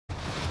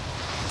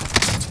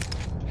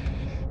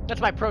That's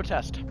my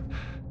protest.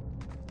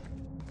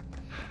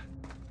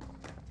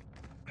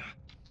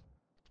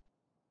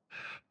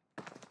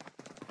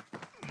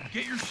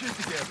 Get your shit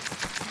together.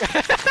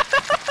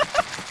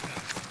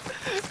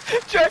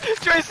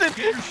 Jason,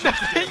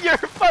 you're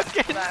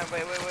fucking. Hold on,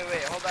 wait.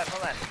 Hold on.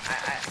 Hold on.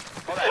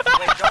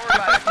 Wait, don't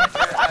revive him.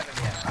 Don't revive him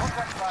yet.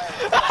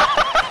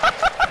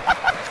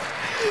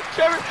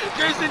 Trevor,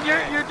 Jason,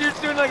 you're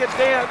doing like a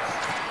dance.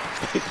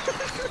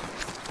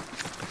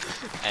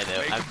 I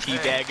know. I'm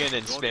teabagging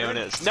and spamming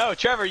it. No,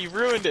 Trevor, you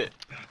ruined it.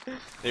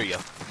 There you go.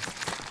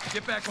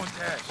 Get back on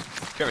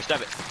task. Trevor,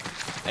 stop it.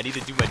 I need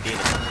to do my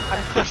dance.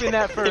 I'm clipping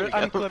that for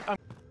unclip.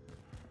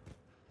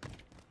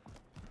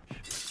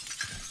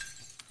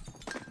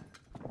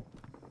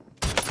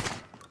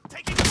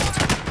 Taking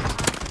fire!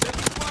 Taking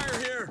fire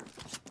here!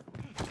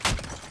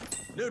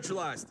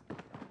 Neutralized.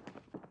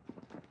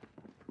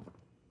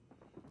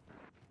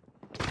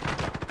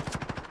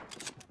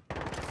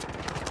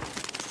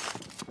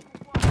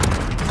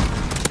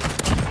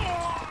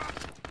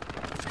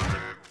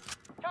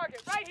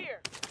 Target right here.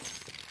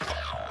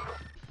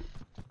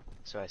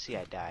 So I see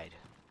I died.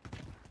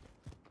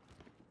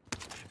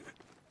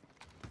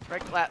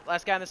 Right,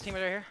 last guy on this team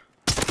right here.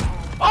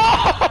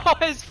 Oh,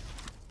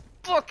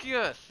 fuck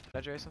yes.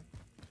 Jason,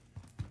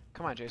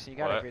 come on, Jason, you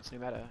gotta agree it's new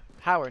meta.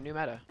 Howard, new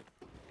meta.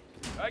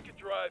 I can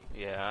drive.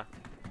 Yeah.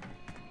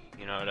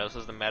 You know what else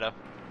is the meta?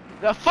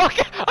 The fuck!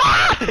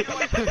 Ah!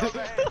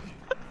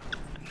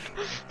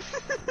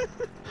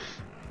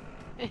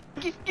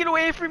 Get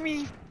away from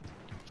me!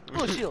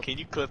 Oh, shield. Can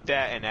you clip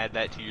that and add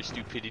that to your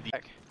stupidity?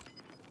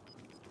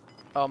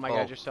 Oh my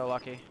god, you're so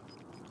lucky.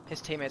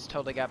 His teammates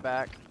totally got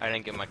back. I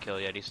didn't get my kill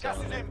yet, he's still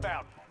in.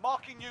 Inbound.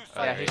 Marking you,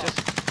 Yeah, he's just.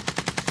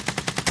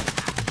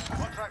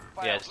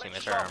 Yeah, his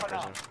teammates are in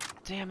prison.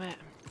 Damn it.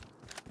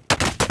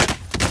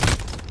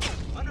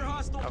 Under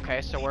hostile.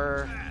 Okay, so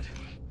we're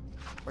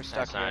stuck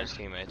That's not here. his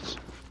teammates.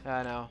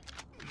 I know.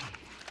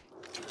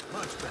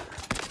 Much better.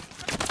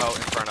 Oh,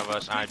 in front of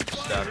us. I'm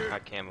stuck. I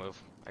can't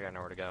move. I got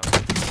nowhere to go.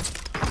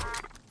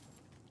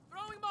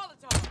 Throwing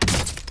Molotov.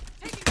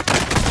 Taking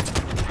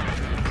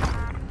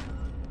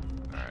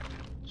Alright.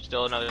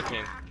 Still another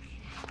team.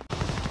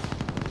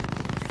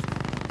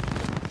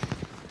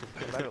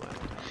 I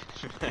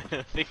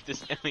don't think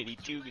this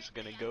M82 is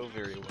gonna go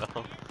very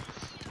well.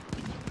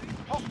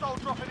 Hostile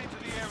dropping into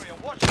the area.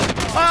 Watch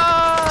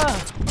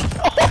Ah!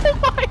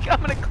 Oh my god,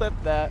 I'm gonna clip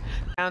that.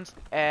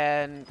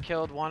 And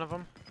killed one of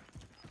them.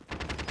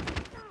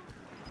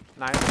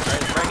 Nice.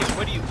 Right,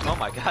 what do you? Oh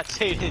my god,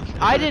 Satan.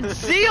 I didn't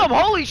see him!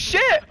 Holy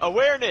shit!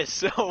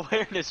 Awareness!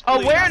 Awareness!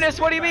 Please. Awareness?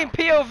 What do you mean?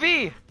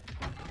 POV?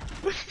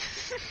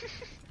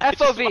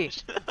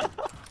 FOV.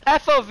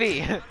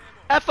 FOV.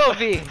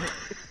 FOV.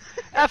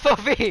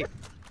 FOV.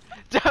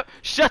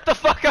 Shut the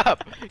fuck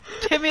up!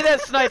 Give me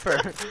that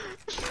sniper!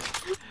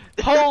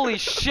 Holy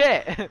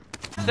shit!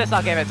 This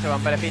I'll give it to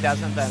him, but if he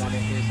doesn't, then I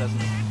mean he just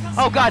doesn't.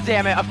 Oh god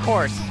damn it! Of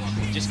course.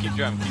 Just keep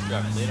driving, keep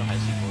driving. They don't have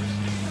C4s.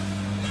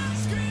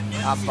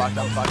 I'm fucked.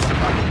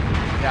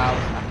 Yeah,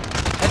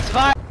 it's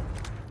fine.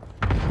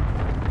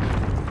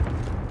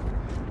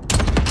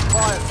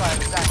 fire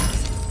sale is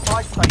active.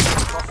 Buy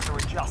station got to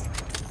adjust.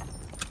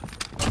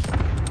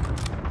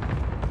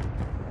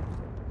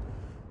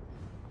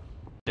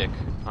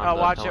 Oh,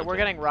 watch it. We're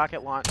getting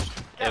rocket launched.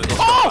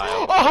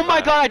 Oh! Oh my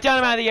god, I downed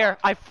him out of the air.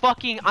 I'm is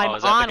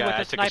that on the guy with I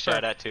the took a sniper.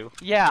 shot at too?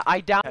 Yeah, I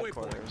downed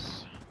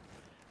headquarters.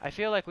 I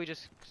feel like we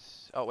just.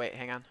 Oh wait,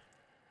 hang on.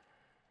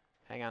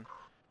 Hang on.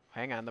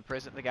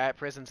 The guy at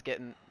prison's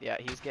getting. Yeah,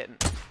 he's getting.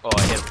 Oh,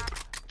 I hit him.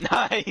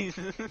 Nice!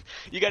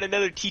 You got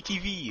another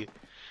TTV.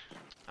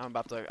 I'm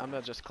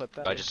gonna just clip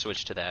that. I just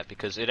switched to that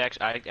because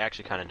I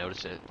actually kind of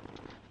noticed it.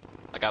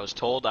 Like I was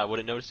told I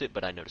wouldn't notice it,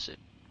 but I noticed it.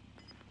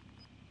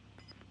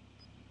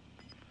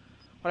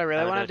 What I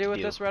really I don't know want to do what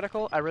with to this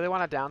reticle, I really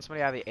want to down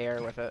somebody out of the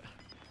air with it.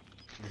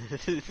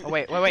 Oh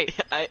wait.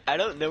 I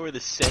don't know where the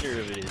center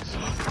of it is.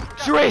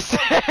 Jason!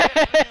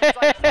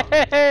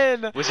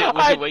 Was it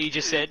what you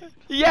just said?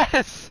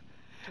 Yes!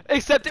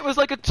 Except it was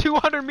like a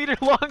 200-meter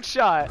long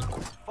shot.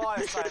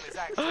 Fire sale is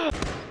active.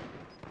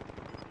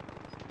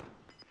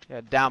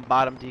 Yeah, down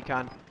bottom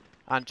decon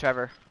on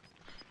Trevor.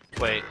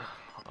 Wait.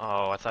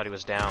 Oh, I thought he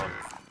was down.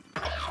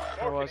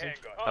 Where was he?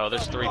 Oh,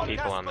 there's 3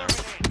 people on there.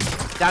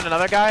 Down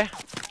another guy.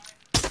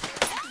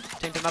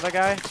 Tanked another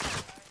guy.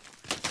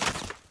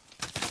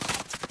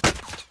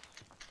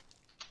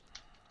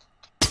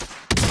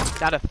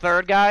 Down a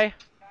third guy.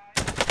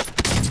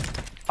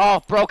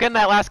 Oh, broken,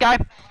 that last guy.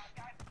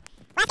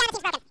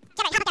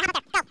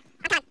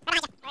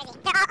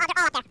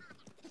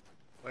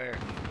 Where?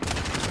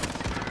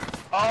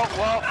 Oh,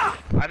 well,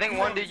 I think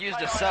one dude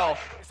used a self.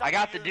 I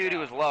got the dude who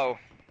was low.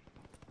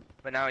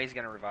 But now he's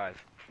gonna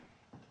revive.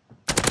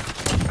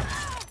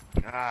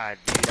 God,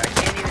 dude, I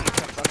can't even get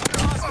the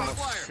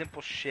fucking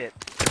simple shit.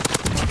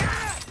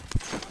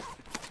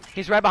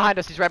 He's right behind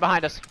us, Right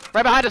behind us!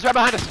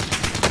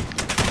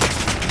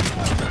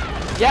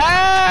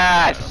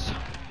 Yes!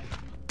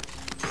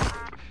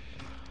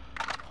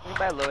 Need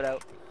my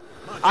loadout.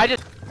 I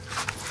just...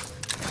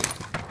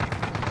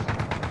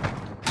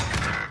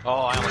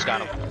 Oh, I almost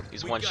got him.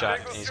 He's one shot,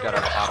 and he's got a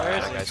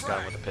automatic. Guy's got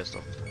him with a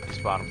pistol. He's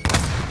bottom floor.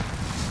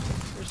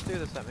 Just do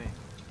this at me.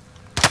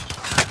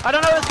 I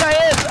don't know who this guy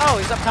is! Oh,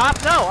 he's up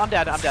top? No, I'm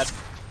dead, I'm dead.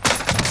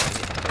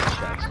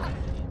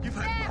 You've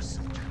had worse.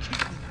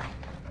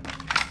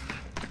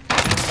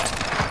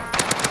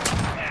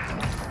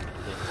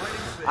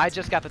 I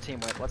just got the team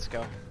whip, let's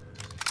go.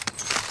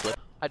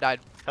 I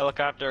died.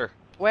 Helicopter.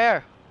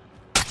 Where?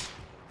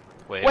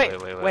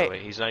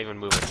 Wait. He's not even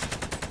moving.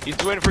 He's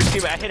waiting for his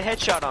team. I hit a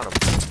headshot on him.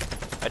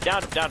 I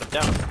downed him.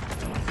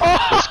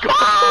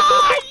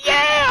 Oh,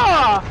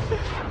 yeah!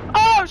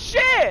 Oh,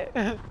 shit!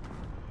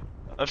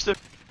 I'm still.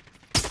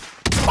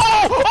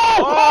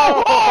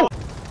 Oh!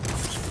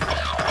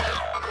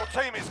 Your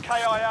team is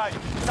KIA.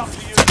 It's up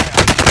to you now.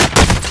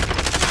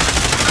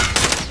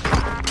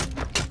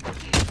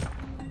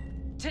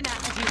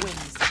 Tenacity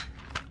wins.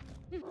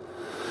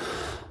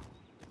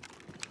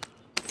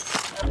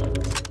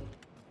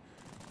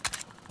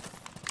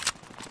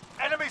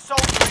 Enemy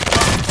soldier.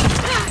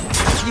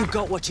 You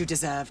got what you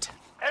deserved.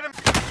 Enemy.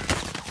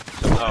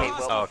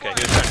 Oh, okay. He was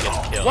trying to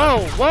get the kill.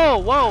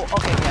 Whoa!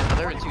 Okay, yeah, no,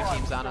 there were 2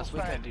 teams on us. We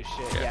couldn't do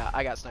shit. Yeah,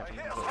 I got sniped.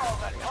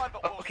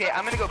 Okay,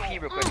 I'm gonna go pee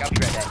real quick. I'll be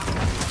right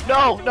back.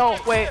 No,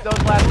 wait, those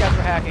last guys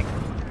were hacking.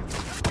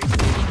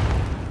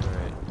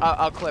 Alright.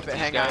 I'll clip it,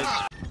 hang on.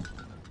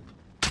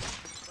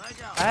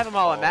 I have them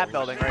all in that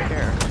building right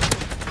here.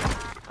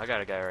 I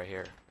got a guy right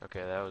here.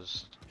 Okay, that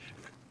was.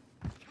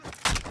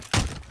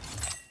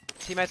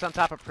 Teammates on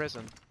top of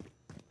prison.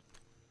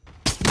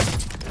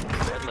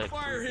 Had like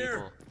Fire 3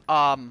 here.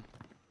 people.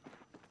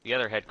 The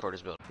other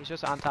headquarters building. He's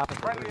just on top of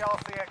the Friendly roof.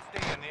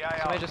 RCXD in the AR.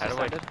 Somebody just How do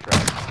I ascended.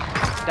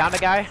 drop? Down a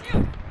guy.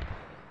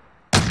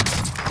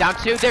 Down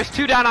 2. There's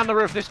 2 down on the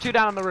roof.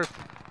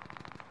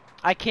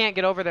 I can't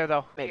get over there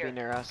though. Maybe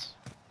near us.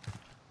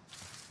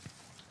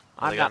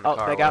 Oh, I'm they not. got in the Oh,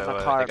 car. they got in Wait, the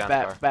wait, car. they got in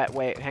the car. Bet.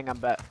 Wait. Hang on.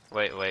 Bet.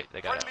 Wait,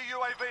 they got out. Friendly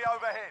UAV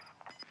overhead.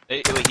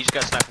 Hey, wait, he just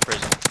got sniped from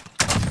prison.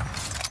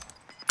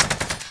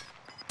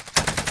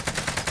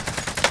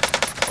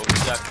 Oh,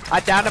 he's got. I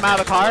downed him out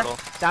of the car.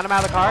 Downed him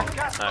out of the car.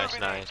 Gas Nice,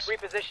 moving in. nice.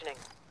 Repositioning.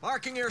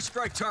 Marking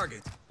airstrike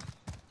target.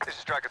 This is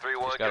Striker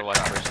 3-1. Just gotta watch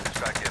prison.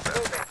 Strike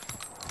inbound.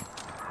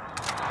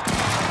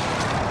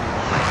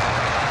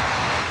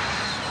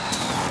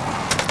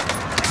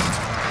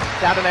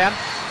 Down to man.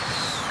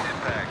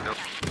 Impact.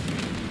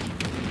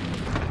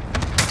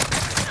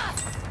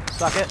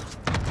 Suck it.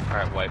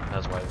 Alright, wipe.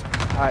 That's wipe.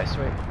 Alright,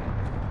 sweet.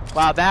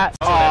 Wow, that.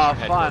 Oh, Oh,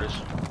 that's fun.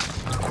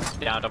 headquarters.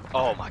 Downed him.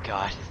 Oh my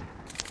god.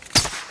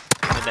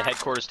 In the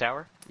headquarters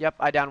tower? Yep,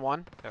 I down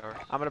 1. Tower.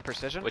 I'm gonna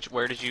precision.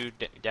 Where did you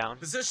down?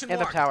 Position In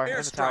the marked. tower, in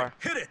the Airstrike. tower.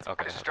 Hit it.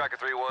 Okay. This is Striker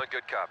 3-1.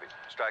 Good copy.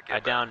 Strike I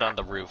inbound. downed on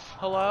the roof.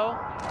 Hello?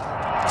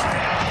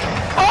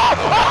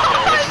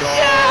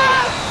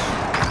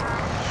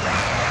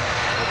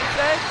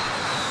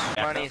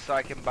 Money so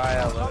I can buy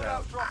a loadout.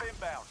 Loadout drop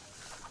inbound.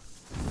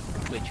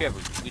 Wait, Trevor,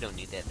 we don't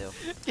need that though.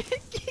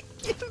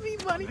 Give me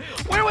money.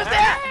 Where was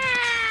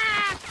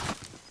that?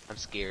 I'm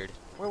scared.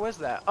 Where was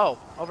that? Oh,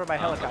 over by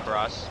helicopter.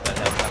 Across that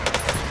helicopter.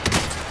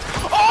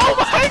 Oh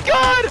my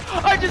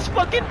god! I just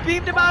fucking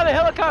beamed him out of the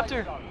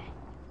helicopter.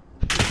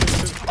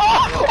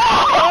 Oh!